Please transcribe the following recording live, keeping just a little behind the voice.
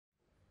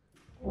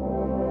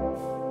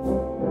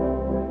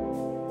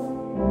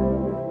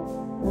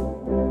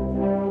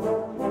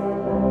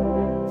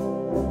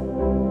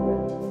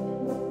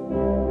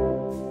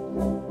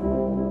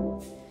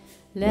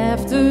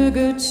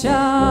good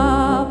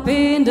job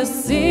in the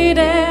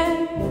city,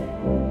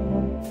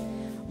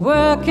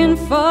 working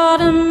for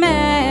the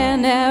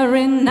man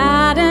every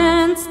night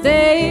and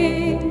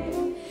day.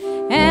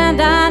 And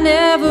I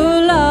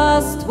never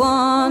lost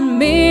 1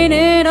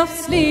 minute of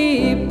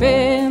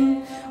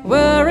sleeping,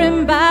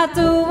 worrying about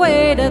the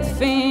way that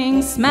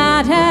things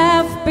might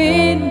have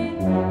been.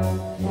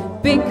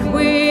 Big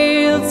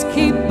wheels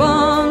keep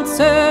on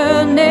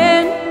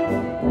turning,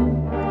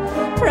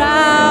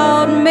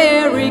 proud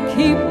Mary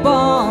keep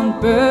on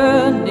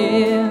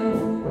burning.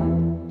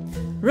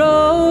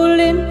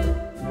 Rolling,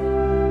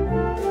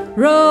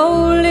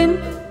 rolling,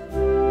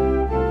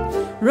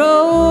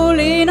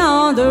 rolling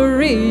on the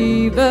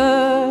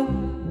river.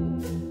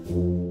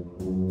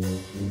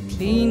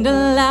 Cleaned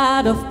a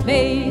lot of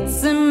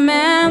plates in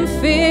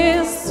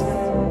Memphis,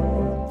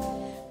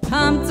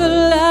 pumped a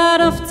lot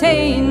of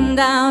tain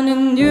down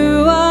in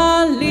New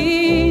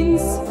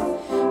Orleans.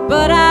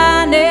 But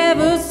I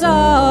never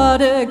saw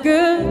the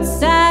good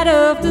side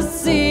of the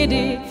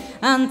city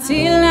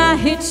until I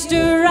hitched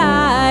a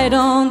ride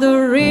on the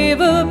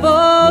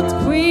riverboat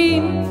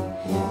Queen.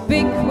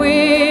 Big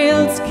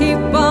wheels keep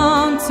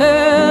on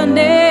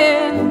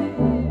turning,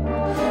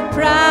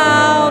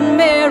 proud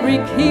Mary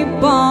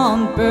keep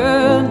on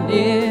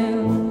burning.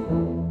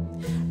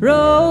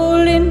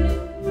 Rolling,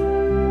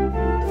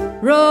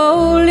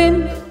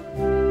 rolling,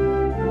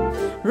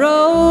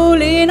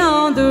 rolling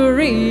on the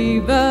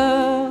river.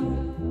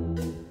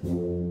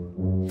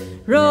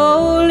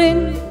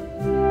 Rolling,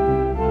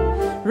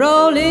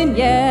 rolling,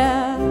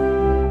 yeah,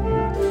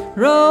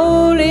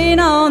 rolling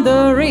on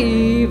the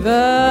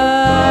river.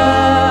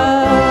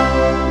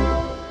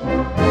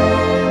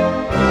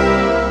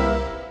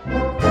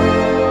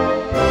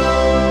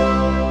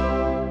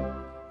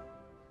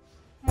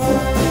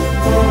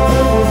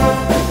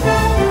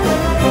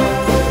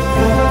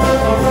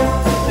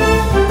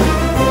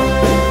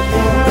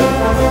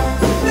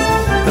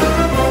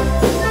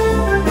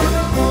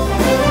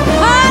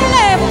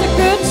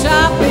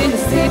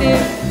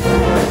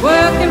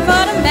 Working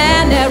for the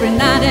man every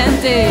night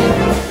and day,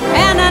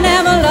 and I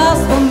never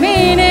lost 1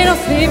 minute of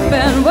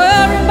sleeping,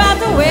 worrying about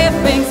the way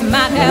things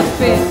might have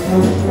been.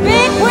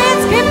 Big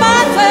winds keep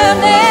on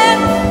turning,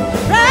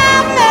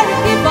 proud Mary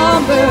keep on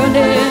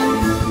burning.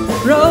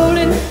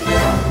 Rolling,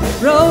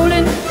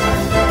 rolling,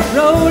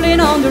 rolling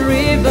on the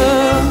river.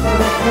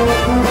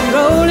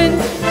 Rolling,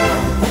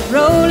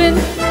 rolling,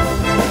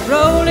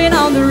 rolling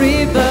on the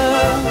river.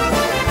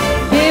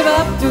 Give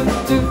up, do,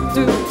 do,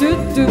 do, do,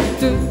 do,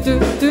 do, do,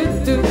 do,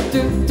 do,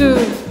 do, do.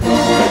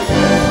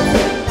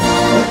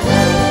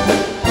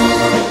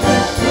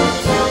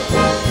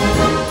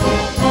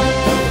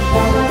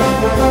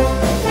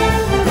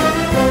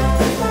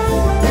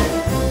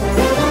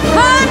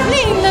 I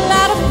cleaned a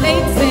lot of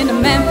plates in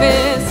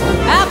Memphis,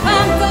 I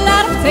pumped a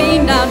lot of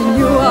tain down in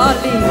New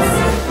Orleans.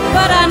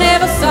 But I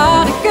never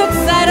saw the good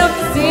side of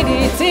the city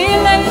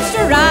till I hitched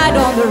a ride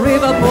on the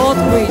riverboat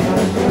Queen.